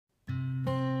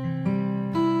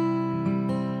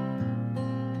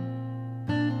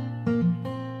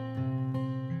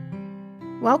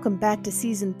Welcome back to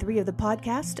Season 3 of the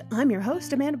podcast. I'm your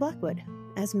host, Amanda Blackwood.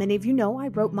 As many of you know, I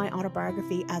wrote my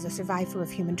autobiography as a survivor of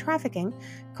human trafficking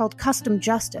called Custom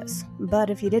Justice,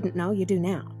 but if you didn't know, you do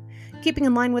now. Keeping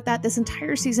in line with that, this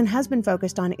entire season has been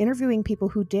focused on interviewing people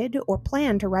who did or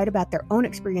plan to write about their own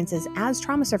experiences as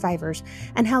trauma survivors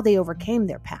and how they overcame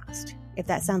their past. If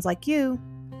that sounds like you,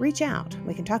 reach out.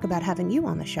 We can talk about having you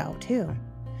on the show, too.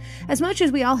 As much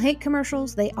as we all hate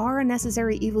commercials, they are a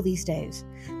necessary evil these days.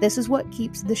 This is what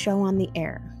keeps the show on the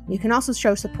air. You can also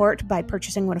show support by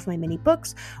purchasing one of my mini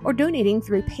books or donating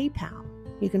through PayPal.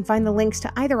 You can find the links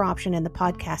to either option in the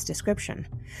podcast description.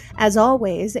 As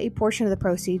always, a portion of the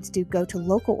proceeds do go to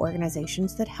local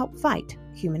organizations that help fight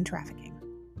human trafficking.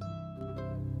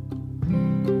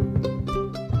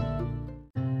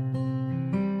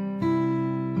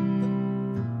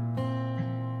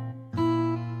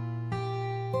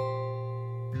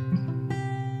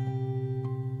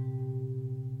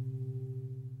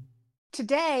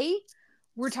 Today,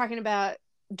 we're talking about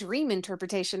dream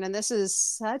interpretation, and this is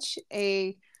such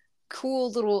a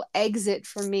cool little exit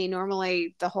for me.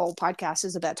 Normally, the whole podcast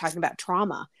is about talking about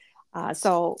trauma.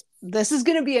 So this is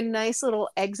going to be a nice little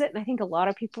exit, and I think a lot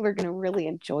of people are going to really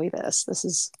enjoy this. This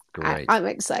is great. I'm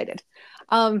excited.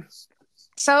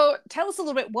 So tell us a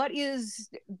little bit, what is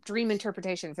dream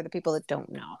interpretation for the people that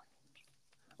don't know?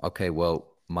 Okay,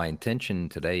 well, my intention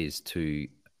today is to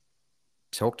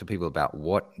talk to people about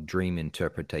what dream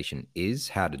interpretation is,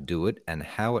 how to do it, and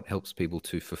how it helps people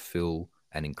to fulfill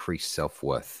and increase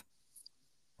self-worth.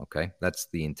 Okay, that's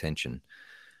the intention.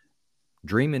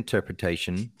 Dream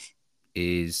interpretation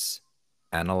is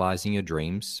analyzing your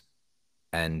dreams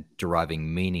and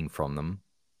deriving meaning from them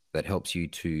that helps you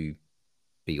to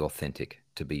be authentic,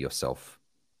 to be yourself,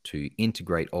 to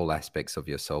integrate all aspects of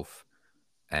yourself.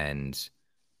 And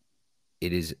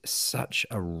it is such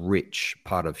a rich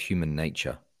part of human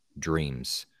nature,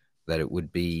 dreams, that it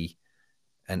would be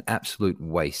an absolute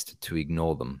waste to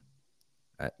ignore them.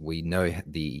 We know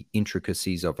the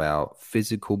intricacies of our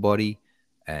physical body,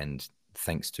 and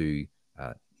thanks to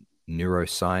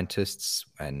neuroscientists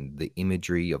and the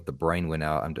imagery of the brain, we're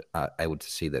now able to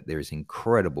see that there is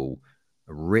incredible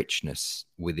richness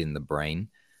within the brain.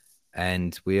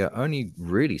 And we are only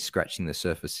really scratching the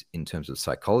surface in terms of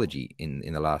psychology in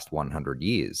the last 100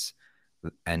 years.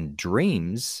 And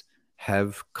dreams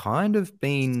have kind of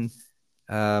been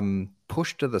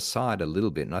pushed to the side a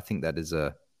little bit. And I think that is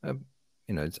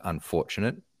it's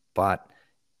unfortunate, but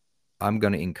I'm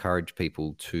going to encourage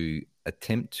people to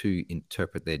attempt to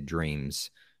interpret their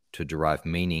dreams, to derive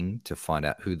meaning, to find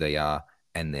out who they are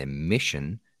and their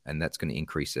mission. And that's going to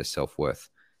increase their self-worth.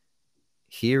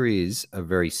 Here is a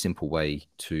very simple way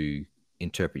to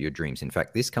interpret your dreams. In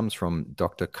fact, this comes from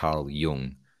Dr. Carl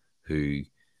Jung, who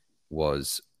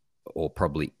was, or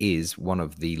probably is, one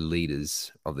of the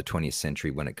leaders of the 20th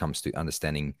century when it comes to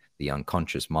understanding the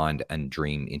unconscious mind and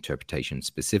dream interpretation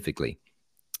specifically.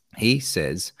 He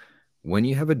says, when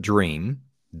you have a dream,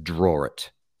 draw it.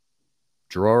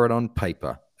 Draw it on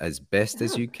paper as best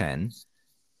as you can.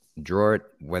 Draw it,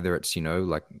 whether it's,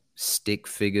 like stick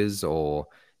figures or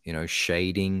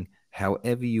shading,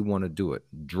 however you want to do it,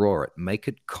 draw it, make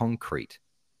it concrete.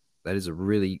 That is a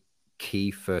really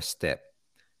key first step,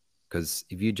 because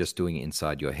if you're just doing it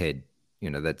inside your head,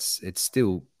 it's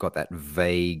still got that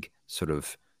vague sort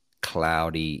of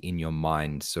cloudy in your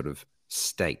mind sort of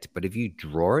state. But if you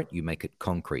draw it, you make it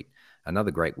concrete.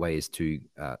 Another great way is to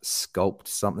sculpt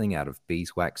something out of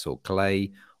beeswax or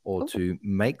clay, or to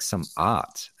make some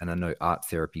art. And I know art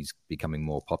therapy is becoming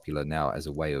more popular now as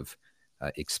a way of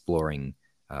exploring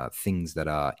things that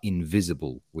are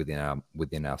invisible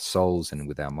within our souls and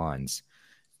with our minds.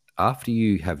 After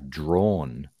you have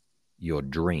drawn your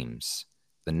dreams,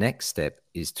 the next step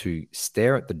is to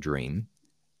stare at the dream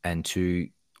and to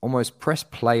almost press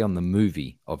play on the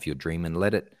movie of your dream and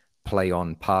let it play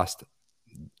on past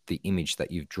the image that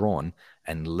you've drawn,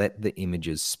 and let the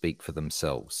images speak for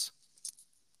themselves.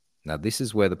 Now, this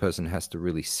is where the person has to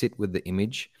really sit with the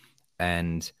image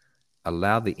and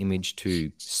allow the image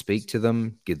to speak to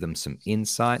them, give them some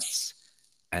insights.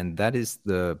 And that is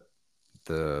the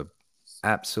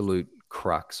absolute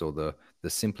crux, or the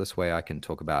simplest way I can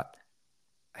talk about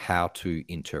how to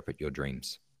interpret your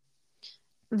dreams.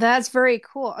 That's very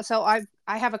cool. So I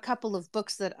have a couple of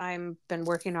books that I've been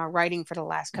working on writing for the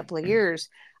last couple of years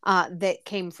that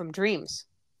came from dreams.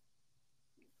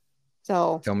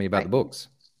 So tell me about the books.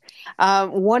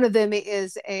 One of them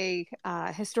is a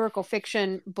historical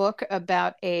fiction book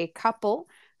about a couple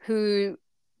who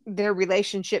their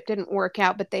relationship didn't work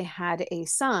out, but they had a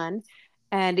son.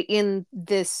 And in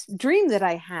this dream that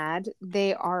I had,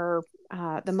 they are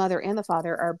the mother and the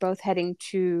father are both heading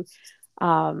to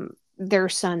their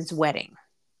son's wedding.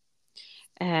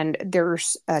 And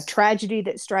there's a tragedy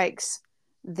that strikes.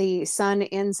 The son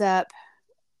ends up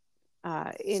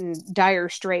in dire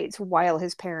straits while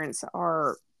his parents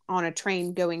are on a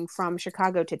train going from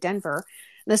Chicago to Denver.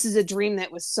 This is a dream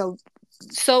that was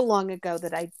so long ago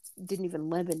that I didn't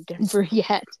even live in Denver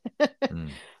yet.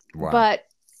 Wow. But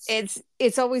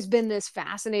it's always been this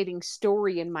fascinating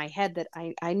story in my head that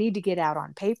I need to get out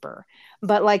on paper.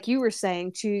 But like you were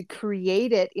saying, to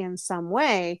create it in some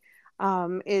way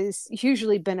is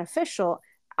hugely beneficial.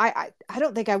 I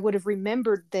don't think I would have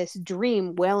remembered this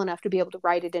dream well enough to be able to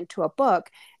write it into a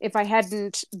book if I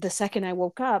hadn't, the second I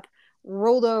woke up,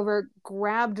 rolled over,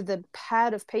 grabbed the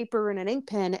pad of paper and an ink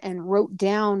pen, and wrote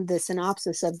down the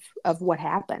synopsis of what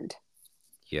happened.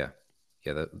 Yeah.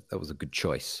 That was a good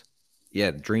choice.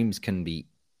 Yeah, dreams can be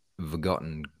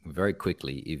forgotten very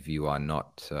quickly if you are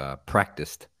not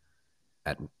practiced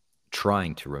at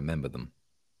trying to remember them.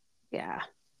 Yeah.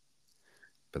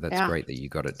 But that's great that you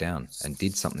got it down and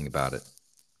did something about it.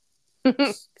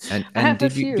 I And have a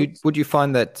few. would you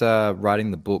find that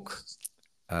writing the book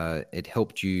it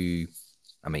helped you,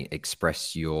 I mean,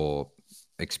 express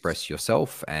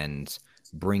yourself and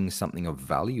bring something of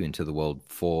value into the world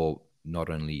for not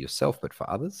only yourself but for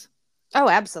others? Oh,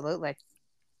 absolutely.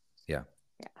 Yeah.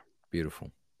 Beautiful.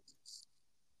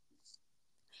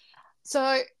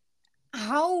 So,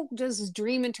 how does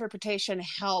dream interpretation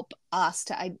help us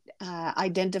to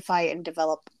identify and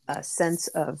develop a sense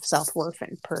of self-worth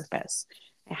and purpose?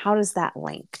 And how does that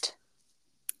linked?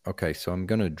 Okay, so I'm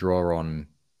going to draw on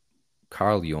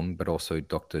Carl Jung, but also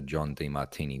Dr. John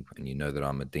Demartini. And you know that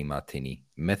I'm a Demartini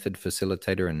method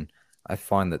facilitator, and I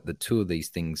find that the two of these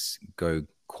things go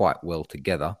quite well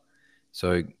together.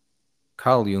 So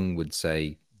Carl Jung would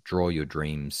say, draw your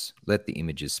dreams, let the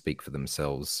images speak for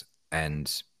themselves,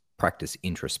 and practice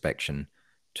introspection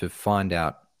to find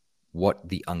out what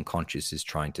the unconscious is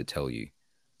trying to tell you.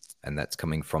 And that's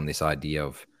coming from this idea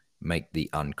of make the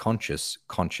unconscious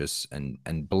conscious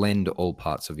and blend all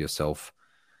parts of yourself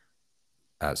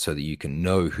so that you can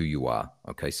know who you are.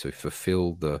 Okay, so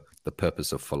fulfill the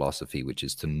purpose of philosophy, which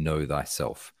is to know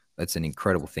thyself. That's an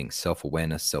incredible thing.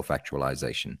 Self-awareness,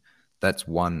 self-actualization. That's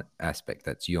one aspect.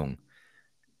 That's Jung.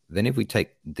 Then if we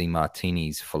take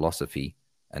Demartini's philosophy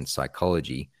and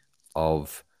psychology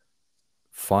of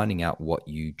finding out what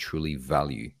you truly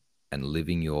value and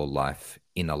living your life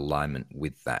in alignment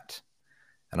with that.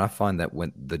 And I find that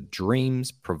when the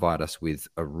dreams provide us with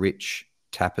a rich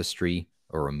tapestry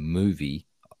or a movie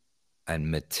and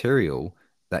material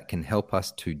that can help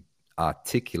us to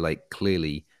articulate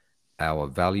clearly our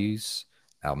values,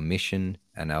 our mission,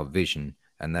 and our vision,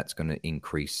 and that's going to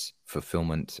increase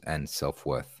fulfillment and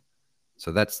self-worth.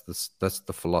 So that's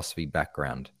the philosophy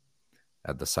background,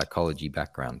 the psychology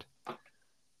background.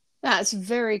 That's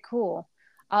very cool.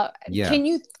 Yeah.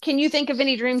 Can you think of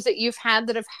any dreams that you've had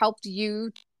that have helped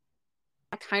you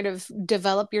kind of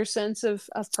develop your sense of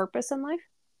purpose in life?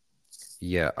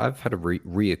 Yeah, I've had a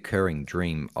reoccurring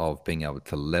dream of being able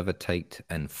to levitate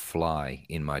and fly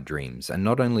in my dreams. And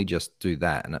not only just do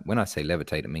that, and when I say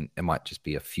levitate, I mean, it might just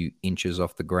be a few inches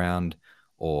off the ground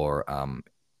or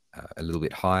a little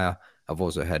bit higher. I've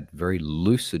also had very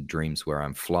lucid dreams where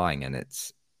I'm flying and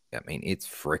it's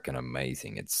freaking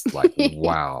amazing. It's like,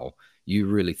 wow, you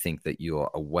really think that you're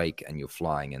awake and you're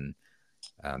flying and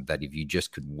that if you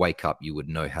just could wake up, you would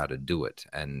know how to do it.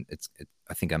 And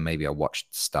I think I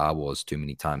watched Star Wars too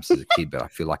many times as a kid, but I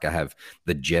feel like I have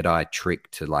the Jedi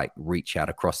trick to like reach out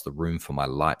across the room for my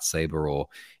lightsaber, or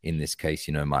in this case,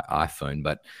 my iPhone.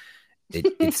 But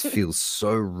it feels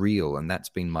so real. And that's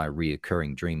been my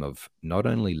reoccurring dream of not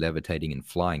only levitating and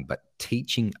flying, but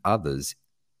teaching others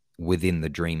within the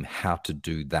dream how to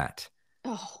do that.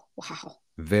 Oh, wow.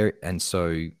 And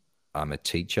so I'm a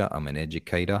teacher, I'm an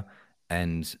educator.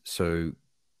 And so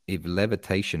if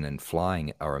levitation and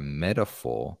flying are a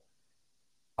metaphor,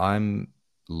 I'm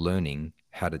learning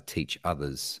how to teach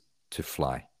others to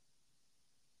fly.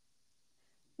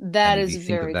 That and is if you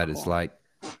think very of that cool. as like,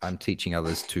 I'm teaching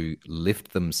others to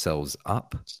lift themselves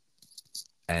up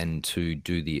and to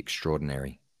do the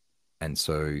extraordinary. And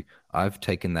so I've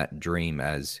taken that dream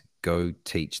as go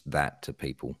teach that to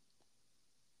people.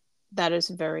 That is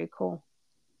very cool.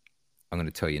 I'm going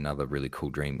to tell you another really cool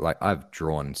dream. Like I've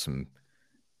drawn some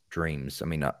dreams. I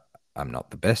mean, I'm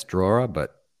not the best drawer,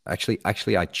 but actually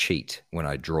I cheat when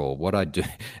I draw. What I do,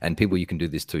 and people, you can do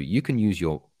this too. You can use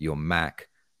your Mac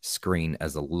screen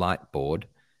as a light board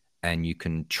and you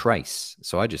can trace.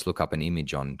 So I just look up an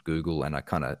image on Google and I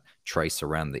kind of trace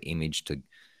around the image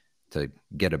to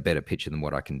get a better picture than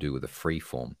what I can do with a free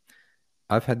form.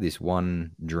 I've had this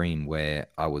one dream where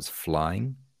I was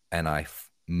flying and I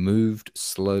moved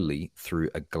slowly through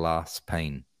a glass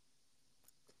pane.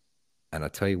 And I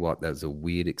tell you what, that was a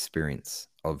weird experience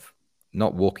of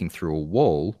not walking through a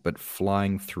wall, but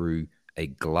flying through a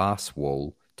glass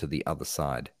wall to the other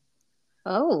side.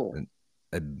 Oh.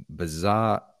 A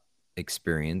bizarre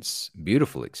experience,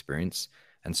 beautiful experience.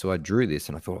 And so I drew this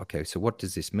and I thought, okay, so what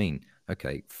does this mean?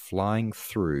 Okay, flying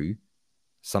through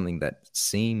something that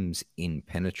seems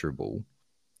impenetrable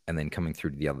and then coming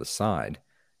through to the other side.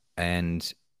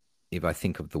 And if I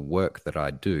think of the work that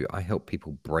I do, I help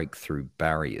people break through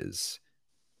barriers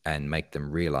and make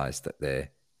them realize that they're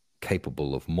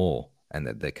capable of more and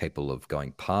that they're capable of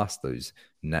going past those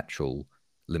natural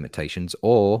limitations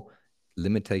or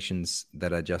limitations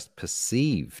that are just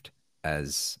perceived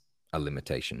as a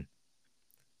limitation.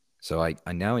 So I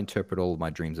now interpret all of my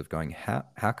dreams of going,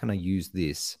 how can I use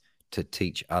this to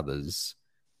teach others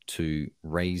to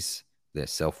raise their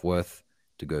self-worth,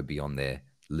 to go beyond their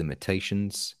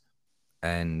limitations?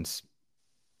 And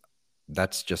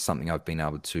that's just something I've been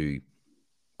able to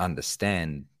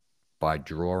understand by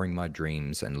drawing my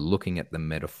dreams and looking at the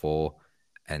metaphor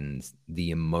and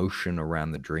the emotion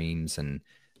around the dreams. And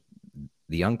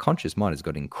the unconscious mind has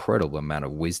got an incredible amount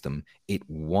of wisdom. It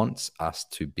wants us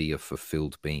to be a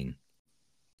fulfilled being.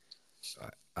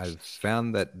 I've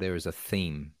found that there is a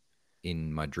theme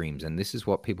in my dreams, and this is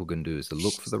what people can do, is to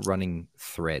look for the running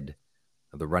thread,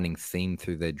 the running theme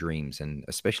through their dreams, and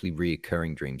especially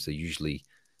reoccurring dreams. They're usually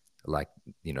like,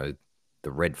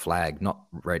 the red flag, not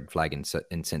red flag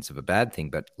in sense of a bad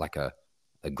thing, but like a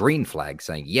green flag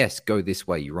saying, yes, go this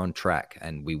way, you're on track.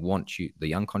 And we want you,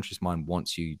 the unconscious mind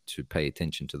wants you to pay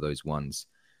attention to those ones.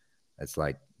 It's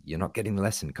like, you're not getting the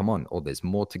lesson, come on, or there's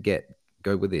more to get,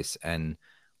 go with this. And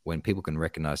when people can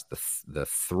recognize the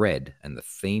thread and the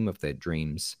theme of their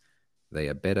dreams, they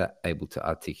are better able to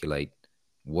articulate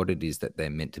what it is that they're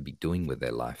meant to be doing with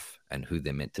their life and who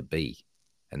they're meant to be.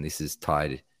 And this is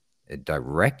tied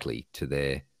directly to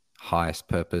their highest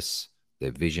purpose,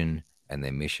 their vision and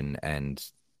their mission, and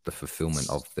the fulfillment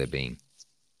of their being.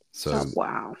 So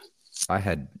wow. I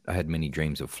had many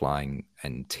dreams of flying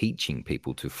and teaching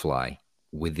people to fly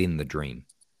within the dream.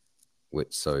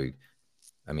 So,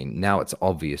 I mean, now it's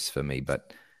obvious for me,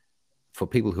 but for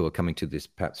people who are coming to this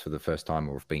perhaps for the first time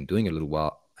or have been doing it a little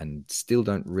while and still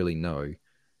don't really know,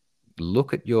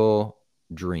 look at your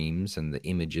dreams and the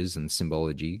images and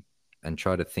symbology and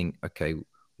try to think, okay,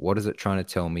 what is it trying to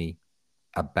tell me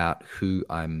about who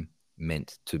I'm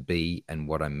meant to be and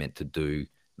what I'm meant to do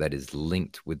that is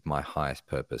linked with my highest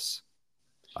purpose?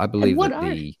 I believe that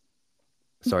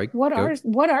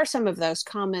what are some of those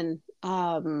common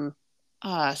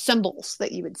symbols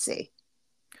that you would see?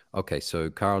 Okay, so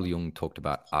Carl Jung talked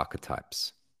about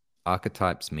archetypes.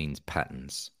 Archetypes means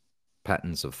patterns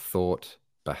of thought,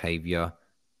 behavior,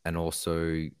 and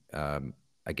also,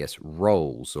 I guess,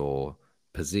 roles or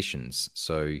positions.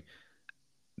 So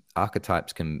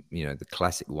archetypes can, the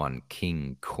classic one,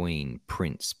 king, queen,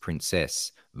 prince,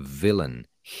 princess, villain,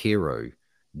 hero,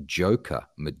 joker,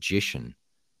 magician.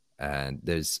 And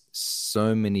there's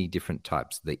so many different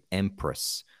types. The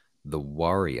empress, the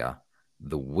warrior,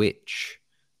 the witch,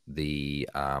 the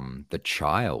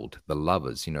child, the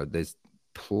lovers. There's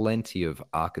plenty of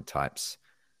archetypes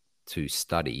to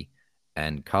study.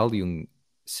 And Carl Jung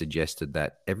suggested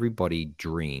that everybody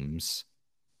dreams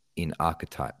in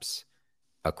archetypes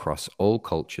across all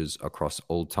cultures, across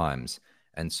all times.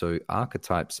 And so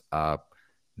archetypes are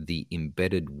the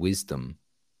embedded wisdom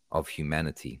of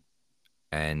humanity,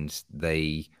 and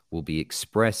they will be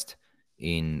expressed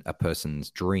in a person's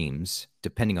dreams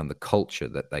depending on the culture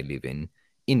that they live in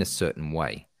a certain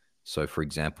way. So, for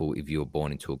example, if you're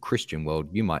born into a Christian world,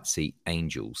 you might see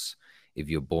angels. If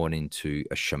you're born into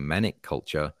a shamanic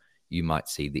culture, you might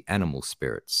see the animal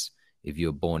spirits. If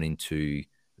you're born into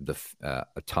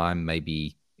a time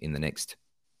maybe in the next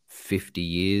 50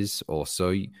 years or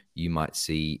so, you might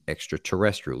see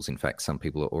extraterrestrials. In fact, some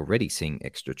people are already seeing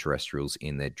extraterrestrials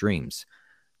in their dreams.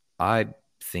 I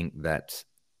think that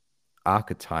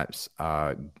archetypes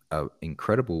are an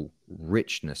incredible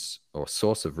richness or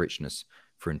source of richness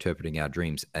for interpreting our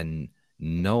dreams and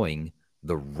knowing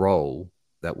the role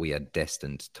that we are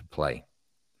destined to play.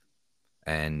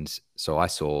 And so I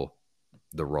saw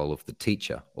the role of the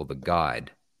teacher or the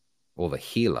guide or the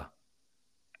healer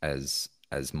as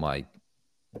my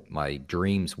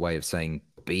dream's way of saying,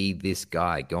 be this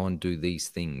guy, go and do these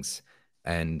things.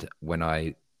 And when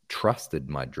I trusted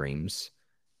my dreams,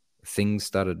 things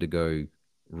started to go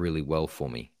really well for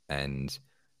me. And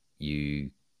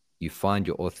you find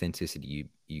your authenticity,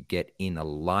 you get in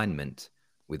alignment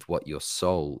with what your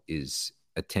soul is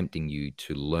attempting you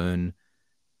to learn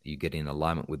You get in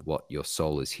alignment with what your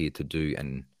soul is here to do,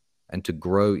 and to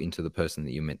grow into the person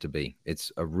that you're meant to be.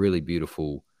 It's a really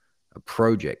beautiful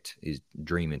project, is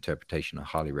dream interpretation. I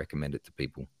highly recommend it to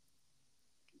people.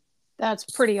 That's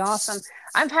pretty awesome.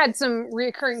 I've had some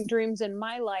recurring dreams in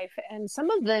my life, and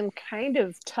some of them kind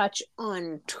of touch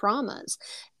on traumas.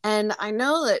 And I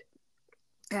know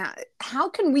that how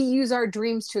can we use our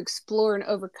dreams to explore and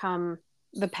overcome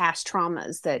the past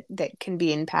traumas that can be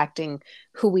impacting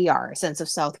who we are, a sense of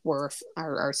self-worth,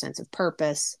 our sense of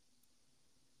purpose?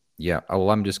 Yeah. Well,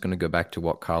 I'm just going to go back to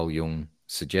what Carl Jung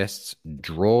suggests.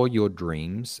 Draw your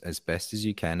dreams as best as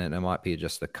you can. And it might be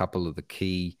just a couple of the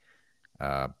key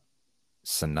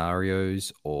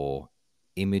scenarios or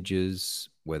images,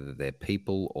 whether they're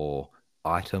people or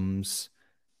items,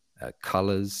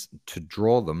 colors, to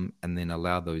draw them and then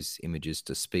allow those images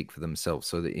to speak for themselves.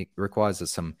 So that it requires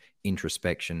some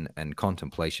introspection and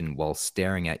contemplation while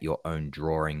staring at your own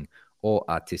drawing or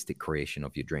artistic creation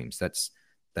of your dreams. That's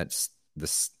the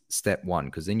step one,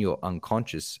 because then your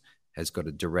unconscious has got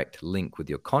a direct link with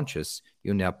your conscious.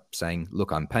 You're now saying,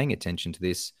 look, I'm paying attention to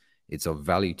this. It's of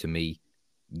value to me.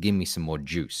 Give me some more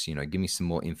juice, give me some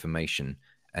more information.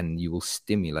 And you will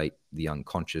stimulate the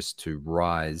unconscious to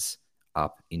rise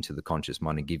up into the conscious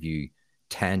mind and give you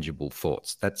tangible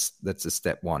thoughts. That's a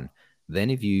step one. Then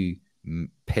if you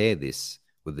pair this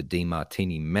with the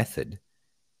DeMartini method,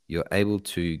 you're able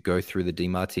to go through the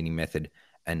DeMartini method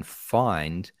and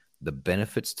find the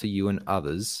benefits to you and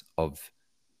others of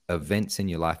events in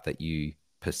your life that you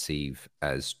perceive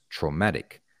as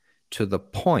traumatic, to the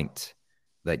point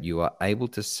that you are able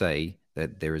to say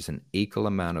that there is an equal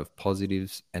amount of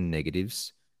positives and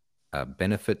negatives,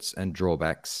 benefits and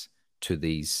drawbacks to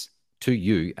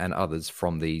you and others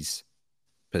from these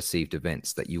perceived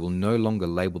events, that you will no longer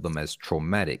label them as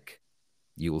traumatic.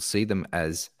 You will see them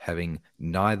as having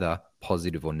neither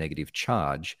positive or negative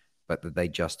charge, but that they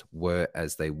just were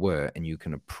as they were, and you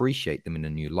can appreciate them in a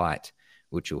new light,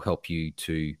 which will help you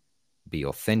to be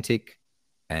authentic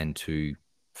and to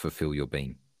fulfill your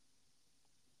being.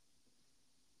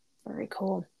 Very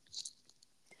cool.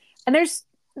 And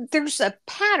there's a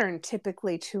pattern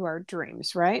typically to our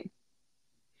dreams, right?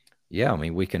 Yeah, I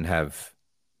mean, we can have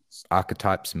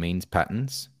archetypes, means,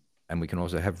 patterns, and we can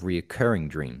also have reoccurring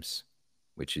dreams,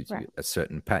 which is right. A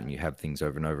certain pattern. You have things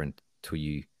over and over until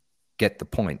you get the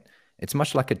point. It's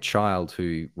much like a child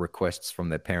who requests from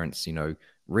their parents,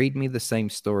 read me the same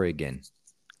story again,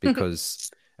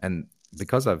 because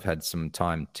I've had some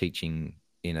time teaching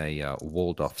in a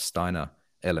Waldorf Steiner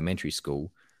elementary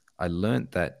school, I learned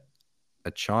that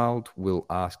a child will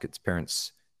ask its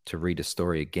parents to read a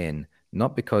story again,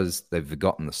 not because they've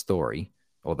forgotten the story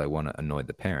or they want to annoy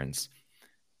the parents,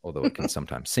 although it can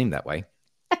sometimes seem that way.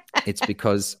 It's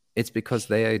because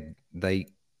they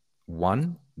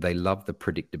love the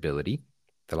predictability.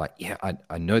 They're like, yeah,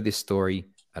 I know this story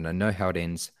and I know how it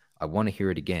ends. I want to hear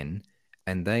it again.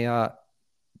 And they are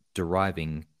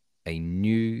deriving a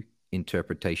new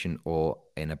interpretation or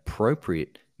an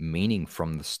appropriate meaning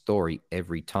from the story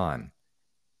every time.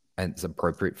 And it's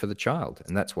appropriate for the child.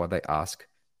 And that's why they ask,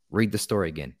 read the story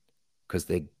again, because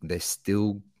they're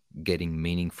still getting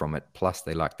meaning from it. Plus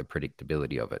they like the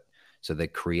predictability of it. So they're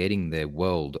creating their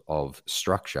world of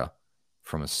structure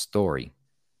from a story.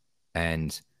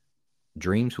 And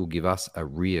dreams will give us a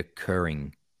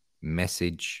reoccurring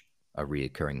message, a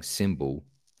reoccurring symbol,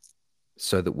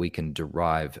 so that we can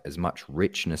derive as much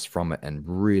richness from it and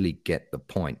really get the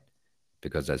point.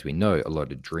 Because as we know, a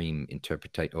lot of dream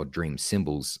interpretation or dream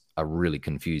symbols are really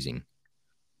confusing.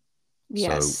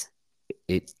 Yes.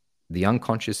 So the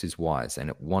unconscious is wise and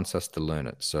it wants us to learn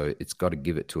it. So it's got to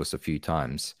give it to us a few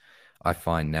times. I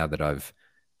find now that I've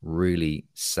really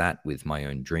sat with my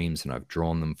own dreams and I've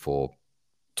drawn them for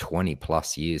 20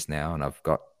 plus years now, and I've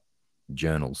got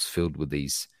journals filled with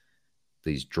these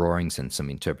drawings and some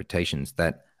interpretations,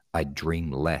 that I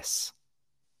dream less.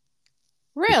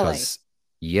 Really? Because,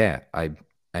 yeah,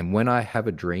 and when I have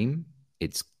a dream,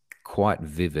 it's quite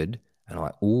vivid, and I'm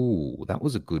like, ooh, that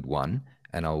was a good one,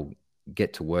 and I'll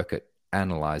get to work at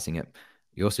analyzing it.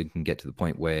 You also can get to the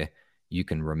point where you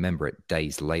can remember it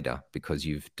days later because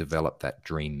you've developed that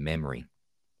dream memory.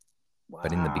 Wow.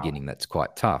 But in the beginning, that's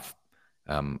quite tough.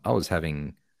 I was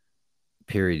having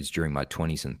periods during my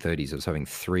 20s and 30s. I was having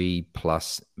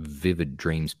 3+ vivid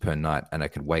dreams per night, and I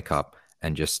could wake up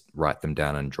and just write them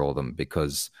down and draw them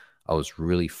because I was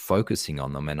really focusing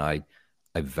on them and I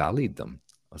valued them.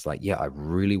 I was like, yeah, I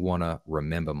really want to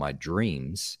remember my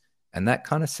dreams. And that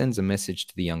kind of sends a message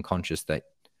to the unconscious that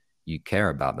you care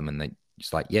about them, and that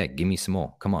it's like, yeah, give me some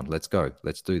more. Come on, let's go.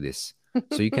 Let's do this.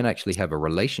 So you can actually have a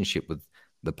relationship with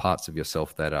the parts of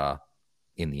yourself that are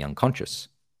in the unconscious.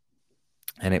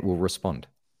 and it will respond.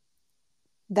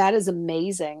 That is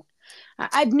amazing.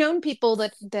 I've known people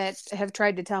that have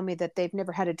tried to tell me that they've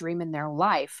never had a dream in their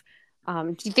life.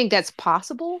 Do you think that's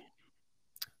possible,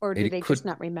 or do It they could, just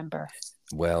not remember?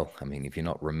 well, I mean, if you're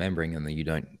not remembering them and you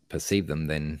don't perceive them,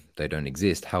 then they don't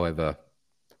exist. However,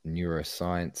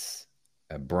 neuroscience,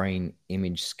 a brain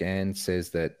image scan says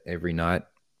that every night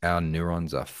our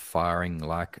neurons are firing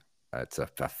like it's a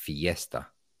fiesta.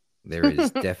 There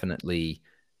is definitely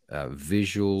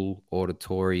visual,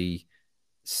 auditory,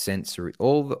 sensory,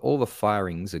 all the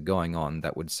firings are going on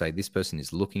that would say this person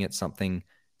is looking at something,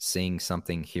 seeing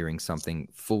something, hearing something,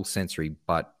 full sensory,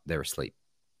 but they're asleep.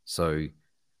 So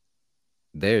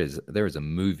there is a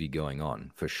movie going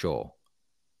on for sure.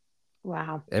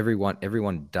 Wow.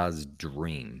 Everyone does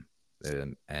dream,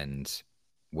 and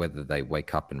whether they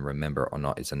wake up and remember or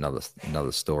not is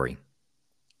another story.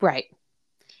 Right.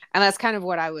 And that's kind of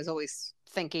what I was always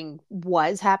thinking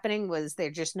was happening, was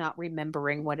they're just not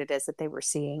remembering what it is that they were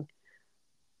seeing.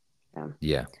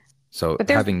 Yeah. So But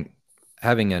there's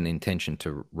having an intention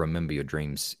to remember your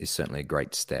dreams is certainly a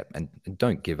great step, and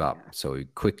don't give up so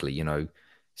quickly.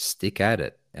 Stick at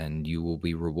it, and you will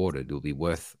be rewarded. It will be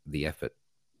worth the effort.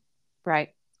 right.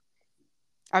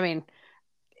 I mean,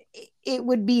 it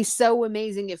would be so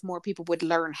amazing if more people would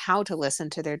learn how to listen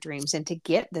to their dreams and to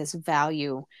get this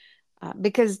value,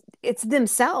 because it's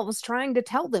themselves trying to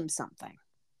tell them something.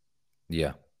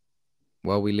 Yeah.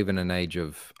 Well, we live in an age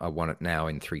of I want it now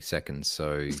in 3 seconds,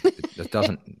 so it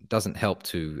doesn't help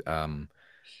to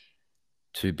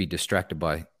be distracted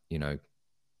by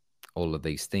all of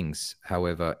these things.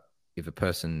 However, if a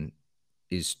person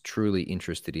is truly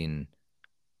interested in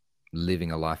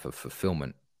living a life of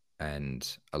fulfillment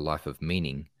and a life of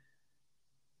meaning,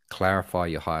 clarify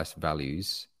your highest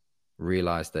values,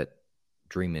 realize that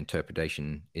dream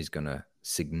interpretation is going to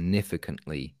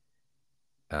significantly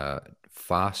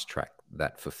fast track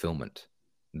that fulfillment.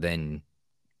 Then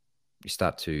you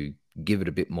start to give it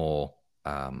a bit more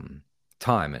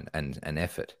time and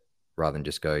effort, rather than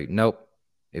just go, nope,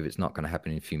 if it's not going to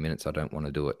happen in a few minutes, I don't want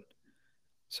to do it.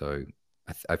 So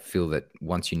I feel that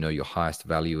once you know your highest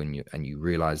value and you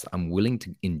realize I'm willing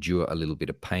to endure a little bit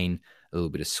of pain, a little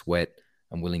bit of sweat,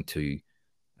 I'm willing to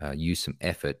use some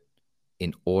effort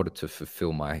in order to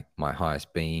fulfill my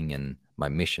highest being and my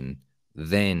mission,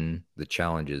 then the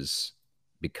challenges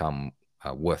become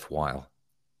worthwhile.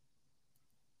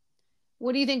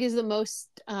 What do you think is the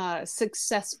most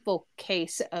successful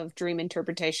case of dream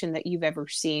interpretation that you've ever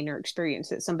seen or experienced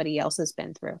that somebody else has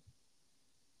been through?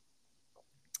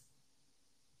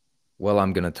 Well,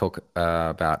 I'm going to talk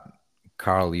about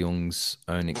Carl Jung's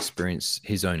own experience,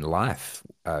 his own life.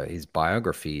 His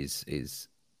biography is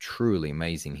truly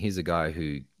amazing. He's a guy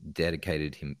who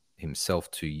dedicated himself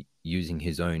to using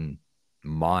his own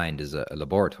mind as a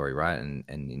laboratory, right? And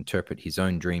interpret his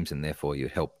own dreams, and therefore you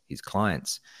help his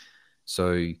clients.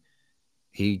 So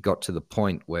he got to the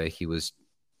point where he was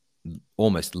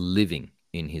almost living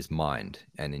in his mind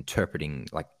and interpreting,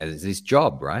 like, as his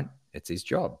job, right? It's his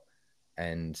job.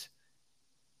 And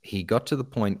he got to the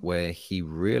point where he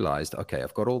realized, okay,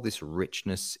 I've got all this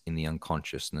richness in the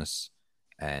unconsciousness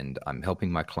and I'm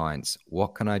helping my clients.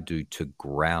 What can I do to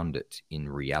ground it in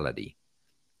reality?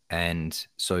 And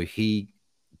so he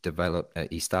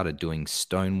started doing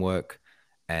stonework,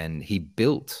 and he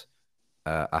built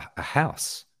a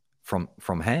house from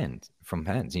hands,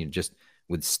 just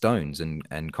with stones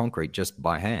and concrete, just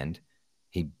by hand.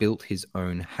 He built his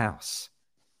own house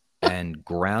and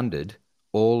grounded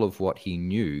all of what he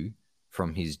knew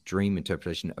from his dream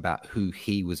interpretation about who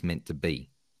he was meant to be.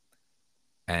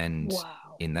 And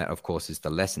in that, of course, is the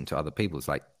lesson to other people. It's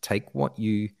like, take what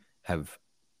you have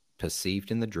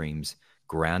perceived in the dreams,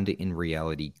 ground it in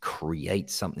reality, create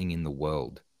something in the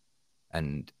world.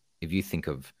 And if you think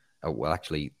of, well,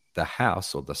 actually, the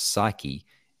house or the psyche,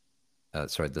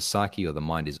 the psyche or the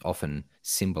mind is often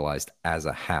symbolized as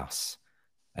a house.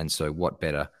 And so what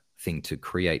better thing to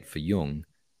create for Jung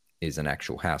is an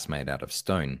actual house made out of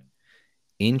stone.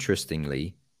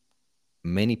 Interestingly,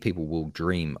 many people will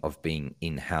dream of being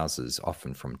in houses,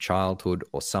 often from childhood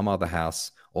or some other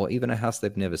house, or even a house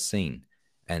they've never seen,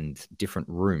 and different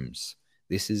rooms.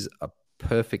 This is a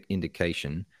perfect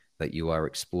indication that you are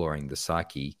exploring the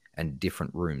psyche and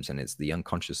different rooms. And it's the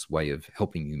unconscious way of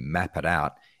helping you map it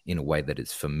out in a way that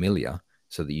is familiar,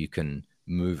 so that you can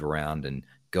move around and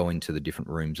go into the different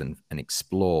rooms and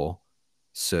explore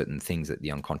certain things that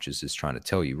the unconscious is trying to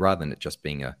tell you, rather than it just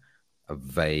being a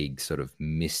vague, sort of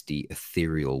misty,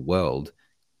 ethereal world.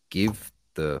 Give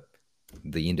the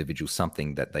individual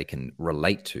something that they can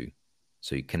relate to.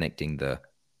 So you're connecting the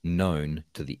known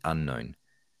to the unknown.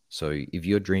 So if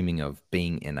you're dreaming of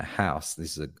being in a house,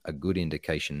 this is a good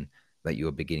indication that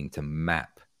you're beginning to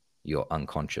map your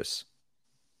unconscious.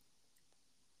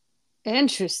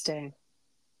 Interesting.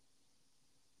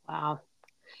 Wow.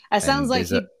 That sounds And like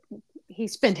there's he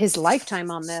spent his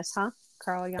lifetime on this, huh?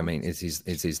 Carl I Jung. mean, it's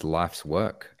his life's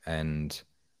work. And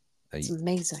It's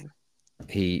amazing.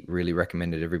 he really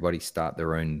recommended everybody start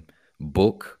their own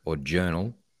book or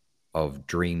journal of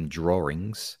dream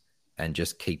drawings and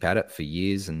just keep at it for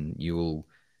years, and you'll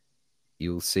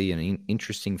see an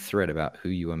interesting thread about who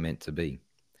you are meant to be.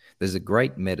 There's a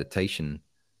great meditation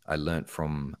I learned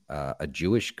from a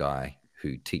Jewish guy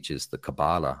who teaches the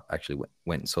Kabbalah. Actually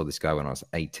went and saw this guy when I was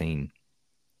 18,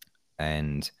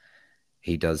 and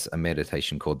he does a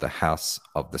meditation called the House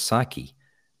of the Psyche.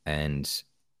 And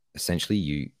essentially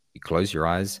you close your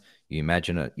eyes, you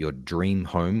imagine your dream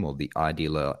home or the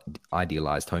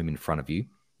idealized home in front of you.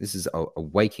 This is a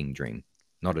waking dream,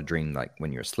 not a dream like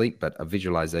when you're asleep, but a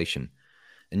visualization.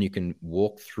 And you can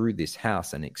walk through this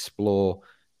house and explore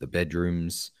the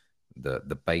bedrooms,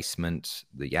 the basement,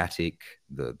 the attic,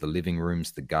 the living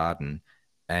rooms, the garden.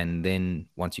 And then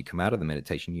once you come out of the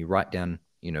meditation, you write down,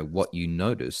 what you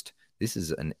noticed. This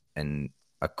is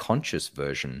a conscious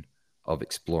version of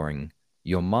exploring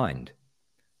your mind.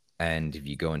 And if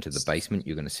you go into the basement,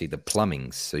 you're going to see the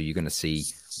plumbings. So you're going to see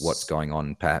what's going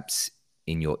on perhaps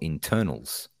in your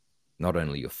internals, not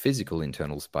only your physical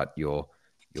internals, but your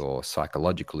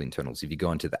psychological internals. If you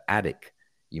go into the attic,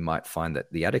 you might find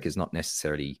that the attic is not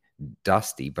necessarily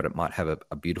dusty, but it might have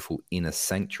a beautiful inner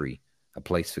sanctuary, a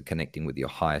place for connecting with your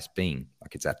highest being,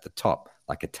 like it's at the top,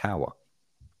 like a tower.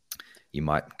 You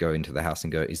might go into the house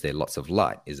and go, is there lots of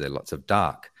light? Is there lots of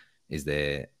dark? Is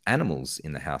there animals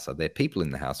in the house? Are there people in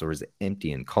the house, or is it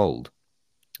empty and cold?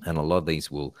 And a lot of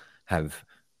these will have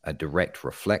a direct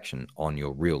reflection on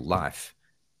your real life.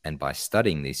 And by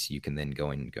studying this, you can then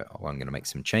go and go, oh, I'm going to make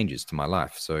some changes to my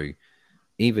life. So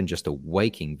even just a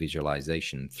waking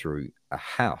visualization through a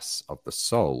house of the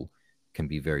soul can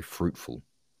be very fruitful.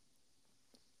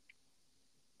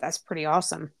 That's pretty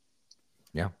awesome.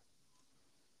 Yeah.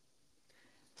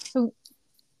 So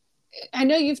I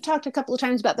know you've talked a couple of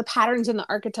times about the patterns and the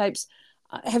archetypes.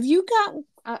 Have you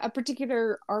got a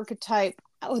particular archetype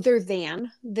other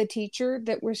than the teacher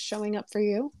that was showing up for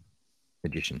you?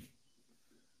 Magician.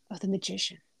 Oh, the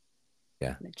magician.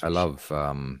 Yeah. Magician. I love,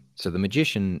 so the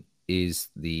magician is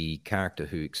the character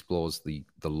who explores the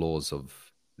laws of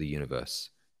the universe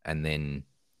and then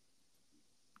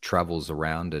travels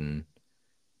around and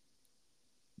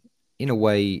in a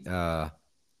way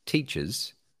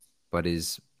teaches, but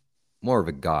is more of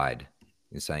a guide.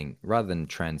 Is saying, rather than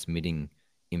transmitting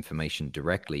information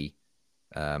directly,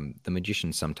 the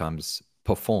magician sometimes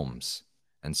performs.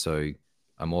 And so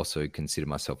I'm also consider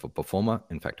myself a performer.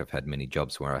 In fact, I've had many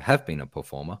jobs where I have been a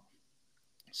performer.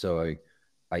 So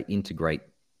I integrate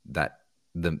that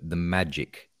the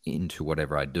magic into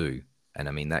whatever I do. And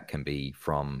I mean, that can be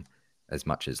from as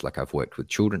much as like I've worked with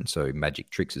children. So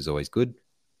magic tricks is always good.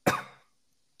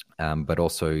 But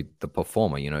also the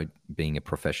performer, being a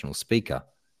professional speaker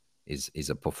is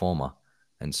a performer.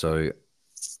 And so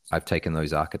I've taken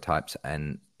those archetypes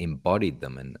and embodied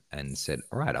them and said,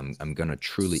 all right, I'm going to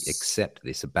truly accept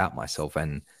this about myself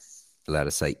and allow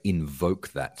to say, invoke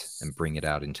that and bring it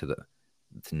out into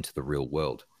the real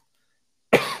world.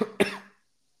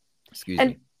 Excuse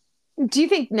me. Do you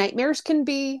think nightmares can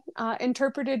be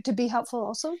interpreted to be helpful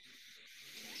also?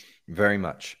 Very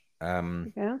much.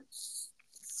 Yeah.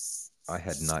 I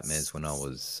had nightmares when I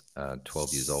was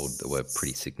 12 years old that were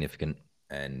pretty significant.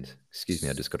 And excuse me,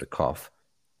 I just got a cough.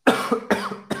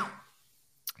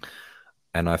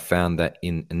 And I found that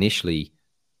initially,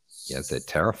 yes, they're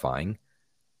terrifying,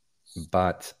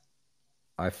 but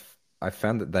I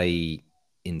found that they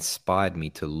inspired me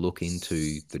to look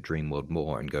into the dream world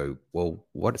more and go, well,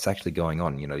 what's actually going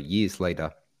on? Years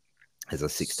later, as a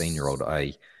 16-year-old,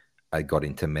 I got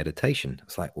into meditation.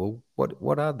 It's like, well,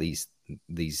 what are these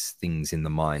things in the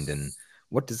mind, and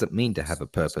what does it mean to have a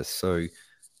purpose? So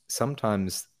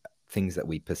sometimes things that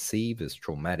we perceive as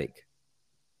traumatic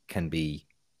can be,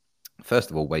 first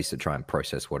of all, ways to try and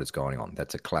process what is going on.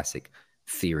 That's a classic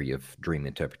theory of dream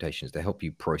interpretations, to help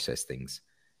you process things.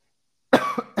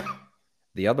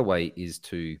 The other way is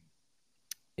that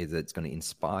it's going to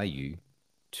inspire you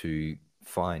to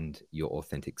find your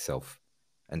authentic self.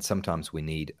 And sometimes we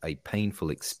need a painful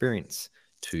experience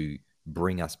to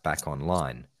bring us back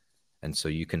online. And so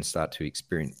you can start to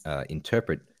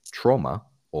interpret trauma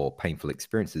or painful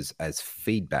experiences as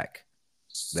feedback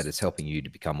that is helping you to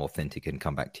become authentic and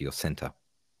come back to your center.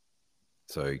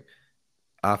 So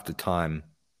after time,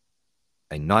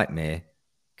 a nightmare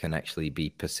can actually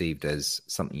be perceived as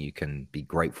something you can be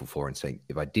grateful for and say,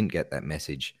 if I didn't get that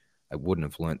message, I wouldn't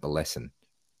have learned the lesson.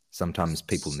 Sometimes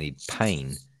people need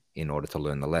pain in order to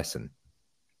learn the lesson.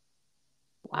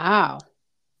 Wow.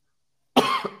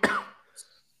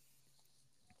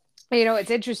 You know,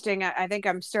 it's interesting. I think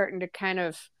I'm starting to kind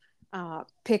of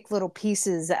pick little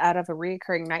pieces out of a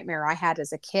recurring nightmare I had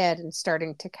as a kid and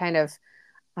starting to kind of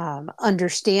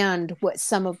understand what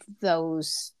some of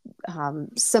those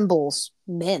symbols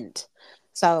meant.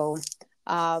 So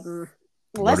What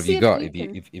let's have see you if got? you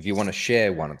can. If you want to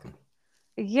share one of them.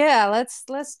 Yeah,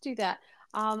 let's do that.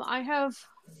 I have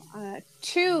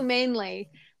two mainly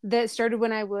that started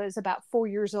when I was about 4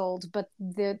 years old, but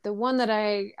the one that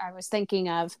I was thinking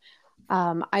of,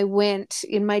 I went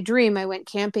in my dream. I went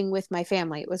camping with my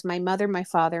family. It was my mother, my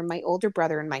father, my older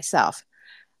brother, and myself.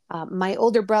 My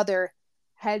older brother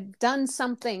had done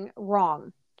something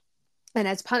wrong. And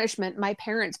as punishment, my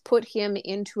parents put him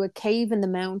into a cave in the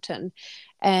mountain,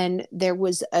 and there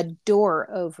was a door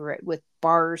over it with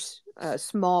bars, a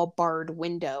small barred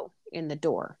window in the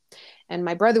door. And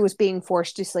my brother was being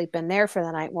forced to sleep in there for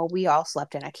the night while we all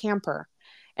slept in a camper.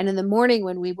 And in the morning,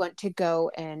 when we went to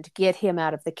go and get him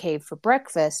out of the cave for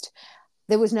breakfast,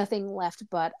 there was nothing left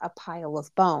but a pile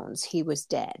of bones. He was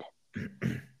dead.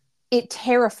 It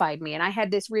terrified me. And I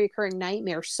had this reoccurring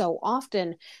nightmare so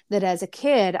often that as a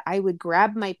kid, I would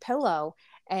grab my pillow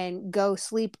and go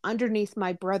sleep underneath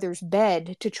my brother's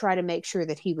bed to try to make sure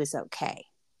that he was okay.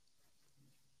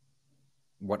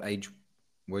 What age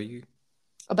were you?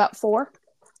 About 4.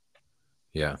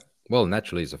 Yeah. Well,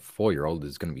 naturally, as a 4-year-old,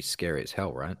 it's going to be scary as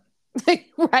hell, right?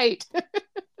 Right.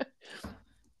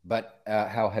 But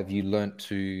how have you learned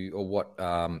to, or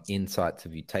what insights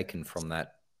have you taken from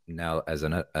that now as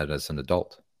an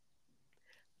adult?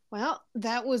 Well,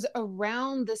 that was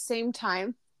around the same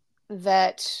time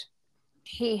that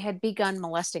he had begun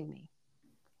molesting me.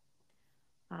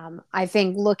 I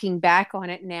think looking back on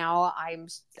it now,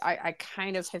 I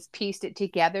kind of have pieced it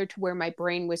together to where my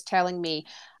brain was telling me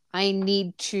I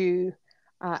need to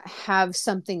have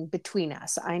something between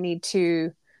us. I need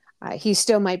to. He's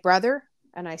still my brother,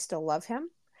 and I still love him,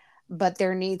 but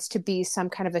there needs to be some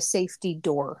kind of a safety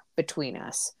door between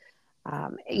us.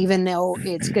 Even though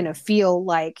it's going to feel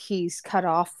like he's cut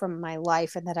off from my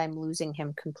life and that I'm losing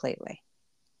him completely.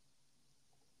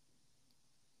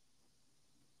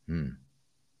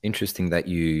 Interesting that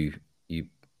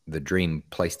the dream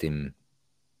placed him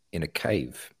in a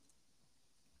cave,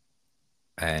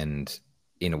 and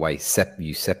in a way,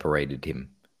 you separated him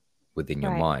within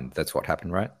your Right. mind. That's what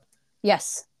happened, right?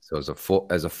 Yes. So as a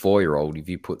 4-year-old, if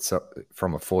you put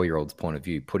from a 4-year-old's point of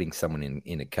view, putting someone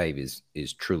in a cave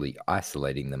is truly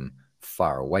isolating them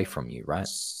far away from you, right?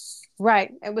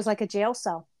 Right. It was like a jail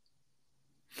cell.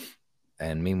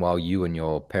 And meanwhile, you and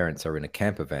your parents are in a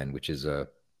camper van, which is a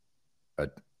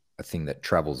thing that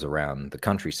travels around the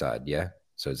countryside. Yeah.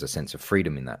 So there's a sense of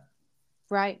freedom in that.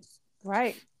 Right.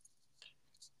 Right.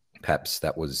 Perhaps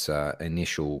that was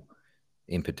initial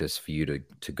impetus for you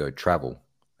to go travel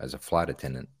as a flight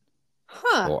attendant,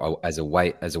 or as a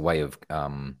way of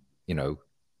you know,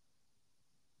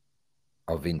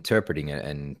 of interpreting it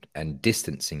and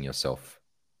distancing yourself,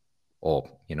 or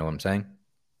you know what I'm saying?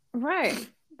 Right.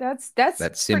 That's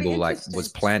That symbol like interesting. was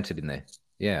planted in there.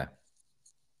 Yeah.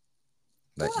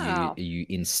 That Wow. you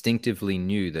instinctively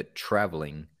knew that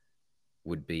traveling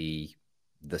would be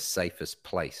the safest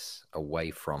place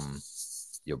away from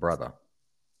your brother.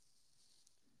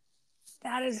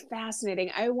 That is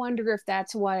fascinating. I wonder if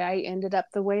that's why I ended up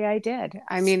the way I did.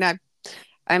 I mean,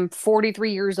 I'm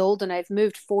 43 years old and I've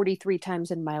moved 43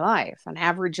 times in my life, an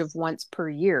average of once per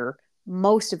year,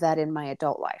 most of that in my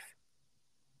adult life.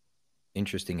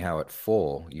 Interesting how at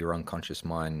 4, your unconscious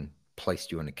mind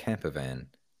placed you in a camper van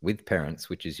with parents,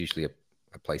 which is usually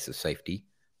a place of safety,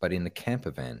 but in the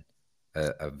camper van,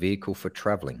 a vehicle for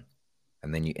traveling.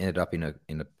 And then you ended up in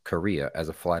a career as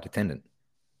a flight attendant.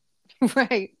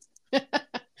 Right.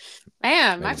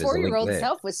 Man, my Maybe there's a link 4-year-old there.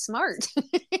 self was smart.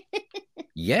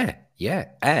 Yeah, yeah.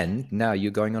 And now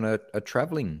you're going on a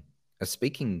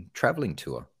speaking traveling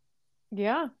tour.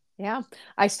 Yeah. Yeah.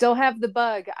 I still have the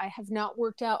bug. I have not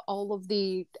worked out all of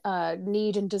the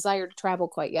need and desire to travel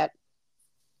quite yet.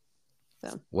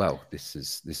 So. Well, this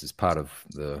is part of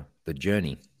the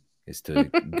journey, is to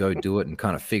go do it and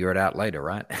kind of figure it out later,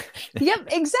 right? Yep,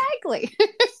 exactly.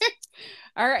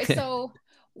 All right. So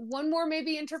one more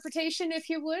maybe interpretation, if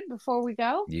you would, before we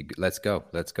go. Let's go.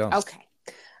 Okay.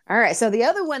 All right. So the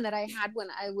other one that I had when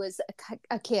I was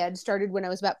a kid started when I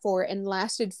was about 4 and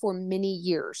lasted for many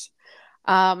years.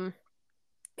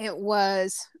 It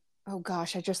was, oh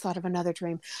gosh, I just thought of another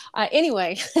dream.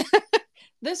 Anyway,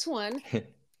 this one,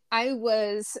 I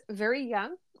was very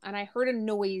young and I heard a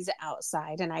noise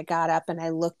outside, and I got up and I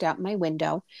looked out my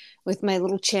window with my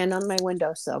little chin on my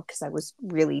windowsill because I was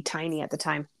really tiny at the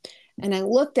time. And I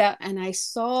looked out and I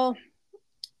saw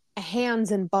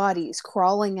hands and bodies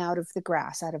crawling out of the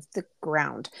grass, out of the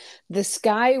ground. The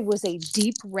sky was a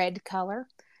deep red color,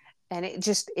 and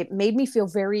it made me feel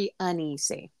very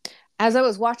uneasy. As I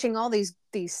was watching all these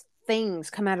things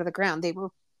come out of the ground, they were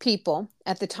people.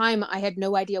 At the time, I had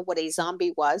no idea what a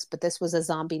zombie was, but this was a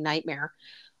zombie nightmare.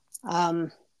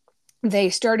 Um,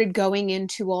 they started going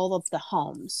into all of the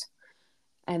homes,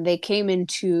 and they came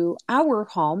into our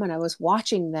home, and I was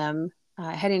watching them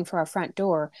heading for our front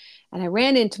door. And I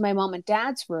ran into my mom and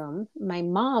dad's room. My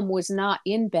mom was not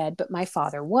in bed, but my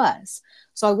father was.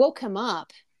 So I woke him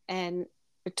up and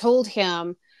told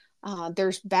him,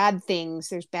 there's bad things,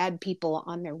 there's bad people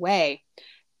on their way.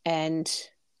 And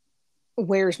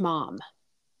where's mom?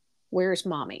 Where's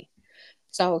mommy?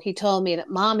 So he told me that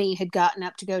mommy had gotten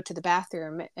up to go to the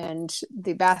bathroom, and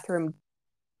the bathroom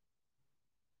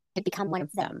had become one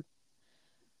of them.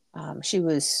 She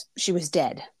was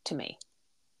dead to me.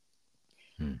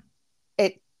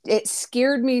 It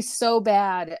scared me so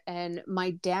bad, and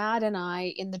my dad and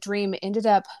I in the dream ended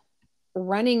up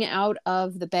running out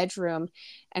of the bedroom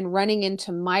and running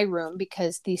into my room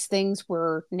because these things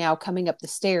were now coming up the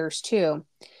stairs too.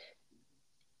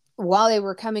 While they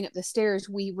were coming up the stairs,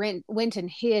 we went and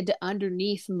hid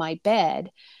underneath my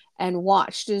bed and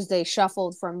watched as they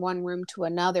shuffled from one room to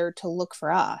another to look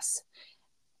for us.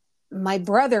 My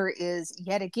brother is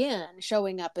yet again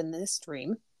showing up in this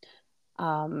dream.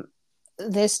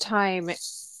 This time,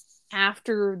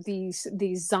 after these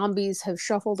zombies have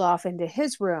shuffled off into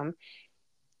his room,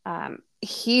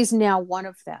 he's now one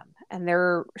of them, and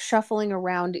they're shuffling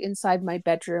around inside my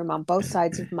bedroom on both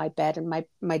sides of my bed, and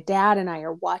my dad and I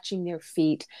are watching their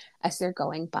feet as they're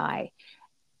going by.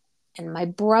 And my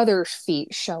brother's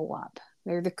feet show up.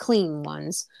 They're the clean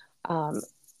ones.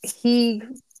 He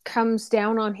comes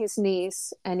down on his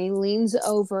knees and he leans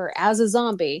over as a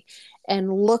zombie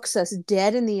and looks us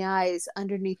dead in the eyes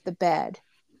underneath the bed,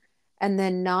 and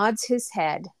then nods his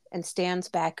head and stands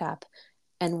back up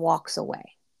and walks away.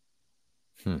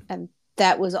 And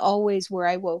that was always where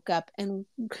I woke up and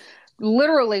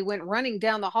literally went running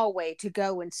down the hallway to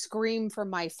go and scream for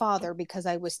my father because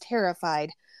I was terrified.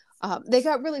 They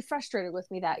got really frustrated with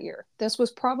me that year. This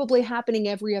was probably happening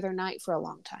every other night for a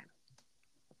long time.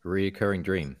 Reoccurring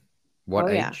dream. What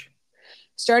age? Yeah.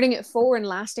 Starting at 4 and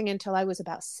lasting until I was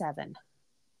about 7.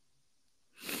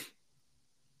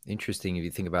 Interesting. If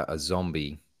you think about a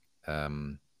zombie,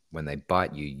 when they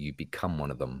bite you, you become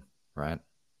one of them, right?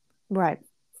 Right.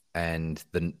 And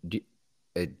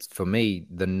for me,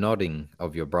 the nodding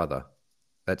of your brother,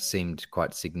 that seemed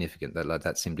quite significant.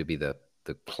 That seemed to be the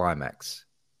climax.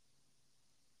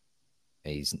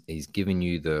 He's giving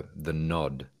you the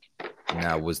nod.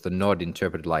 Now, was the nod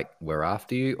interpreted like we're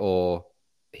after you, or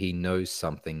he knows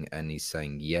something and he's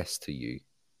saying yes to you?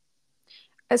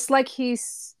 It's like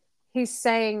he's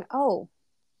saying, "Oh,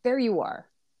 there you are.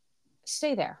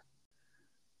 Stay there."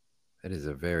 That is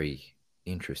a very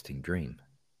interesting dream.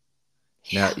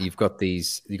 Now you've got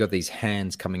these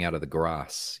hands coming out of the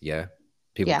grass, yeah?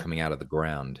 People coming out of the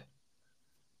ground.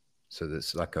 So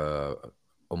there's like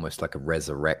almost like a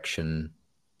resurrection.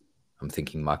 I'm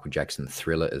thinking Michael Jackson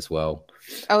Thriller as well.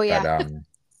 Oh yeah. But,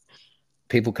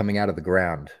 people coming out of the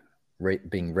ground,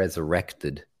 being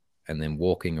resurrected, and then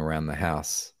walking around the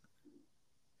house.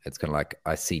 It's kind of like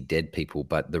I see dead people,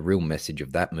 but the real message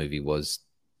of that movie was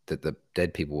that the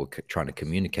dead people were trying to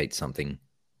communicate something.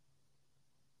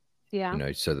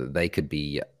 Yeah. So that they could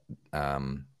be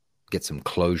get some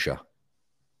closure,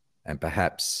 and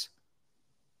perhaps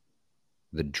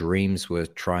the dreams were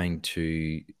trying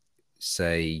to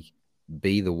say,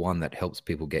 be the one that helps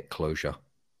people get closure,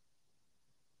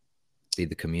 be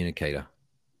the communicator.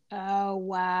 Oh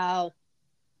wow.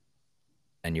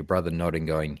 And your brother nodding,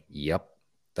 going, "Yep,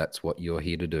 that's what you're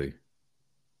here to do."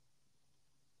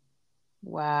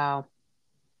 Wow.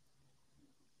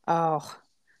 Oh.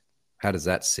 How does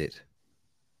that sit?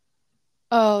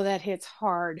 Oh, that hits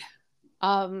hard.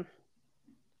 I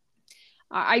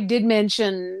did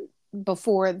mention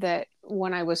before that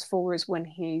when I was 4 is when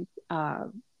he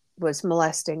was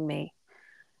molesting me.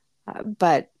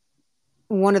 But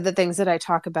one of the things that I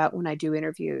talk about when I do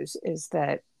interviews is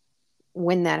that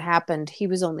when that happened, he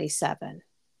was only 7.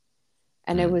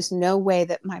 And there was no way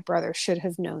that my brother should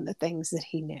have known the things that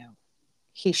he knew.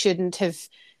 He shouldn't have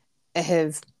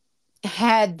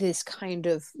had this kind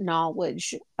of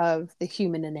knowledge of the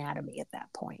human anatomy at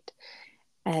that point.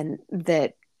 And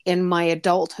that in my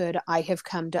adulthood, I have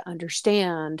come to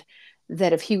understand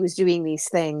that if he was doing these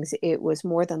things, it was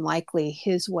more than likely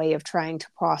his way of trying to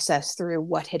process through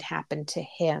what had happened to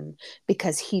him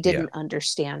because he Yeah. didn't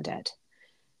understand it.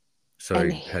 So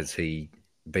And has he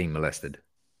been molested?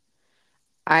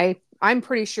 I'm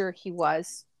pretty sure he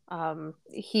was.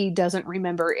 He doesn't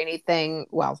remember anything.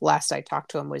 Well, last I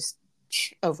talked to him was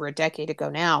over a decade ago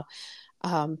now.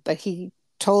 But he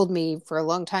told me for a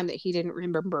long time that he didn't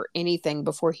remember anything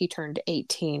before he turned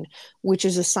 18, which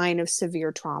is a sign of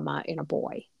severe trauma in a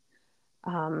boy.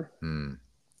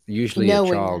 Usually, a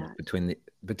Knowing child that.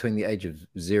 between the age of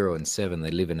 0 and 7, they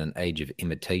live in an age of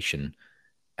imitation.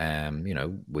 Our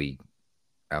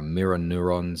mirror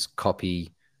neurons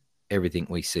copy everything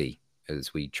we see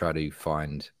as we try to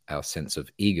find our sense of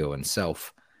ego and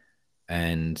self.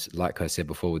 And like I said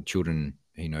before, with children,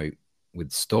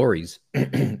 with stories,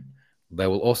 they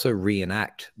will also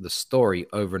reenact the story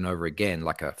over and over again,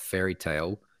 like a fairy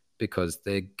tale, because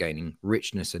they're gaining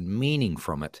richness and meaning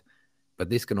from it. But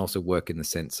this can also work in the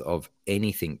sense of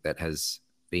anything that has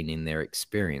been in their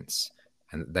experience,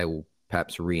 and they will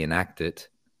perhaps reenact it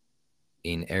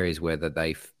in areas where that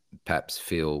they perhaps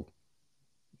feel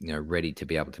ready to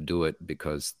be able to do it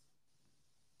because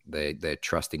they're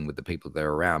trusting with the people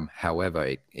they're around.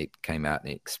 However, it came out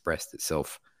and it expressed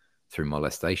itself through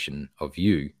molestation of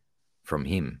you from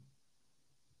him.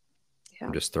 Yeah.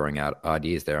 I'm just throwing out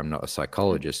ideas there. I'm not a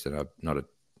psychologist, and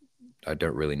I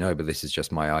don't really know, but this is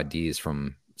just my ideas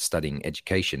from studying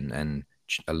education and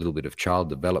a little bit of child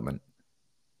development.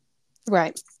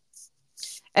 Right.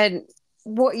 And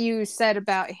what you said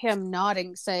about him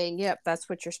nodding, saying, yep, that's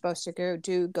what you're supposed to go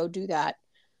do that.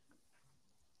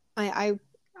 I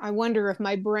wonder if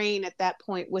my brain at that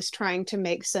point was trying to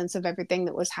make sense of everything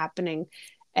that was happening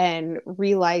and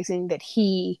realizing that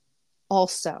he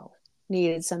also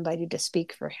needed somebody to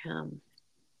speak for him.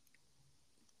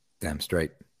 Damn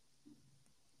straight.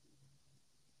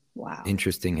 Wow.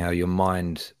 Interesting how your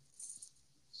mind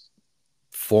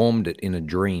formed it in a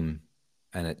dream,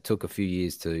 and it took a few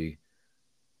years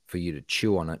for you to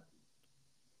chew on it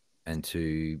and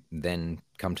to then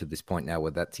come to this point now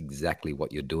where that's exactly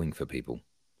what you're doing for people.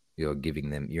 You're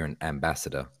an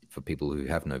ambassador for people who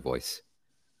have no voice.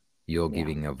 You're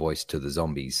giving a voice to the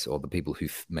zombies or the people who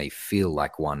may feel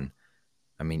like one.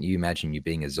 I mean, you imagine you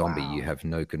being a zombie. Wow. You have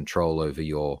no control over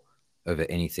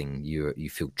anything. You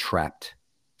feel trapped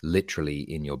literally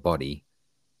in your body.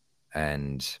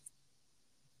 And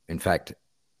in fact,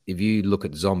 if you look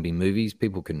at zombie movies,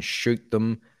 people can shoot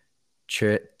them,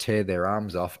 tear their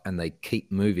arms off, and they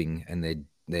keep moving, and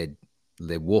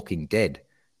they're walking dead.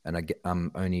 And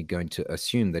I'm only going to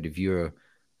assume that if you're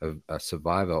a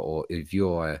survivor, or if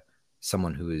you're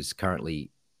someone who is currently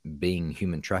being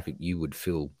human trafficked, you would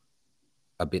feel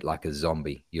a bit like a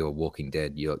zombie. You're walking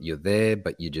dead. You're there,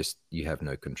 but you have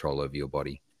no control over your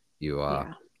body. You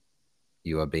are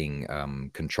being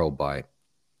controlled by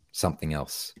something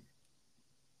else.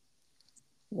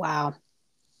 Wow.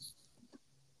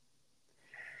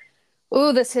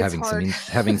 Oh, this hits hard.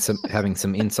 Having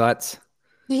some insights.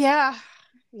 Yeah.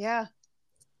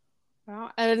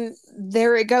 Well, and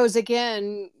there it goes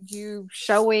again. You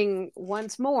showing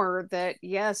once more that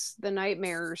yes, the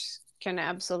nightmares can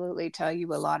absolutely tell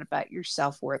you a lot about your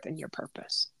self-worth and your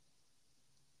purpose.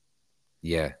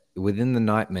 Yeah, within the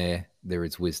nightmare there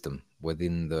is wisdom.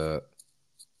 Within the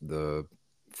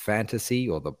fantasy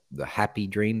or the happy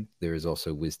dream, there is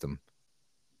also wisdom.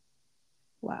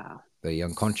 Wow. The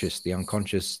unconscious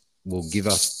will give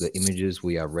us the images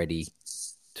we are ready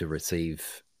to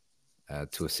receive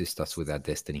to assist us with our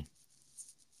destiny.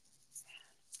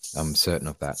 I'm certain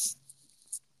of that. So,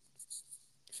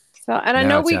 and I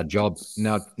know our job.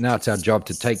 Now it's our job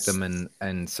to take them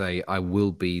and say, I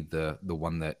will be the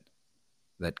one that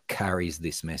carries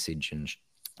this message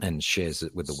and shares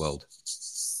it with the world.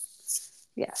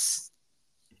 Yes.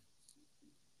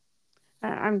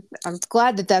 I'm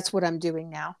glad that that's what I'm doing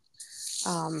now.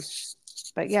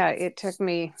 But yeah, it took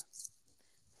me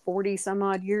 40 some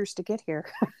odd years to get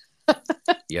here.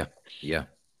 Yeah.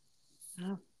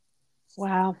 Oh,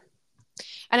 wow.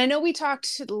 And I know we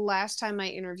talked the last time I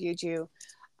interviewed you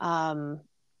about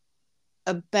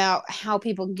how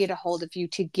people can get a hold of you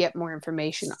to get more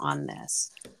information on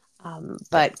this.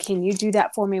 But can you do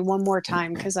that for me one more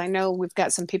time? Because I know we've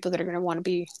got some people that are going to want to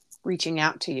be reaching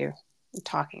out to you and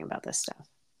talking about this stuff.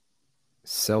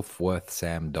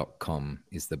 Selfworthsam.com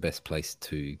is the best place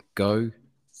to go.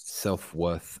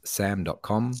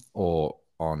 Selfworthsam.com, or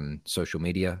on social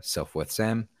media,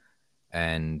 selfworthsam.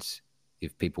 And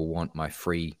if people want my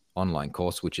free online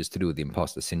course, which is to do with the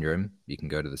imposter syndrome, you can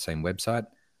go to the same website,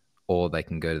 or they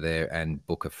can go there and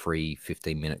book a free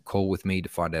 15-minute call with me to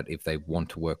find out if they want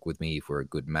to work with me, if we're a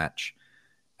good match.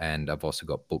 and I've also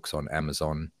got books on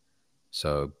Amazon.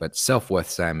 So, but Self-Worth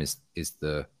Sam is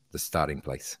the starting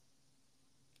place.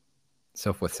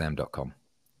 selfworthsam.com.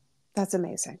 That's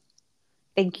amazing.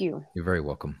 Thank you. You're very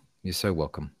welcome. You're so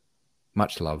welcome.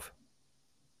 Much love.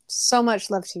 So much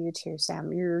love to you too,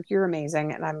 Sam. You're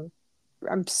amazing, and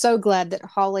I'm so glad that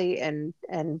Holly and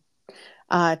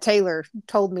Taylor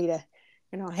told me to,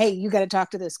 hey, you got to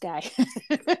talk to this guy.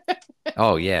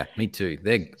 Oh yeah, me too.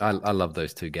 I love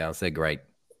those two gals. They're great.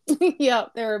 Yeah,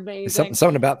 they're amazing.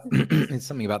 Something about it's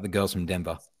something about the girls from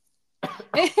Denver.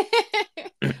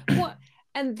 Well,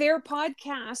 and their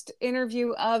podcast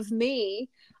interview of me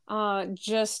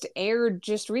just aired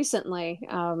just recently.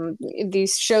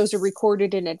 These shows are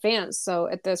recorded in advance, so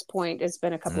at this point, it's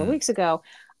been a couple of weeks ago.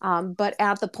 But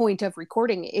at the point of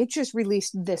recording, it just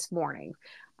released this morning.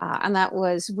 And that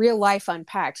was Real Life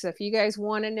Unpacked. So if you guys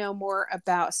want to know more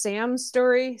about Sam's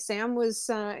story, Sam was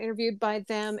interviewed by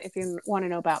them. If you want to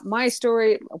know about my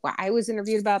story, I was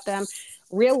interviewed about them.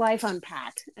 Real Life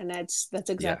Unpacked. And that's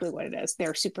exactly what it is.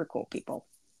 They're super cool people.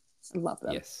 I love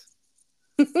them. Yes.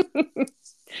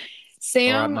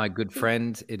 Sam. All right, my good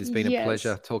friend, it has been a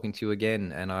pleasure talking to you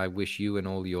again. And I wish you and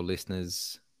all your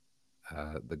listeners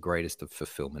the greatest of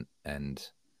fulfillment and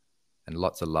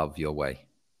lots of love your way.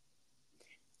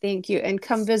 Thank you. And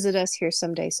come visit us here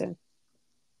someday soon.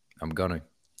 I'm going to.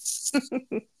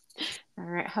 All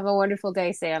right. Have a wonderful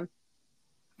day, Sam.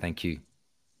 Thank you.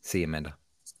 See you, Amanda.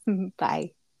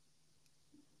 Bye.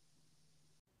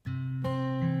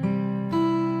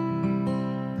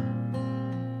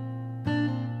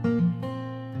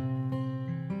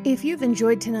 If you've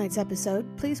enjoyed tonight's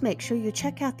episode, please make sure you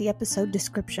check out the episode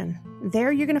description.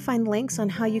 There you're going to find links on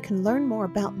how you can learn more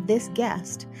about this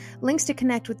guest, links to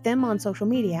connect with them on social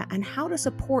media, and how to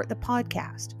support the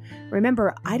podcast.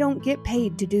 Remember, I don't get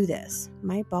paid to do this.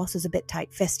 My boss is a bit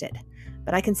tight-fisted,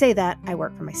 but I can say that I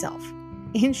work for myself.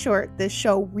 In short, this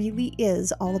show really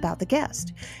is all about the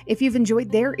guest. If you've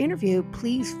enjoyed their interview,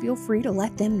 please feel free to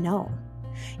let them know.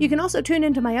 You can also tune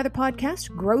into my other podcast,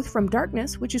 Growth from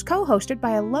Darkness, which is co-hosted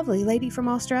by a lovely lady from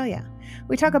Australia.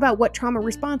 We talk about what trauma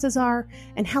responses are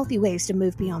and healthy ways to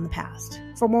move beyond the past.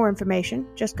 For more information,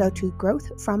 just go to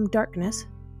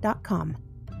growthfromdarkness.com.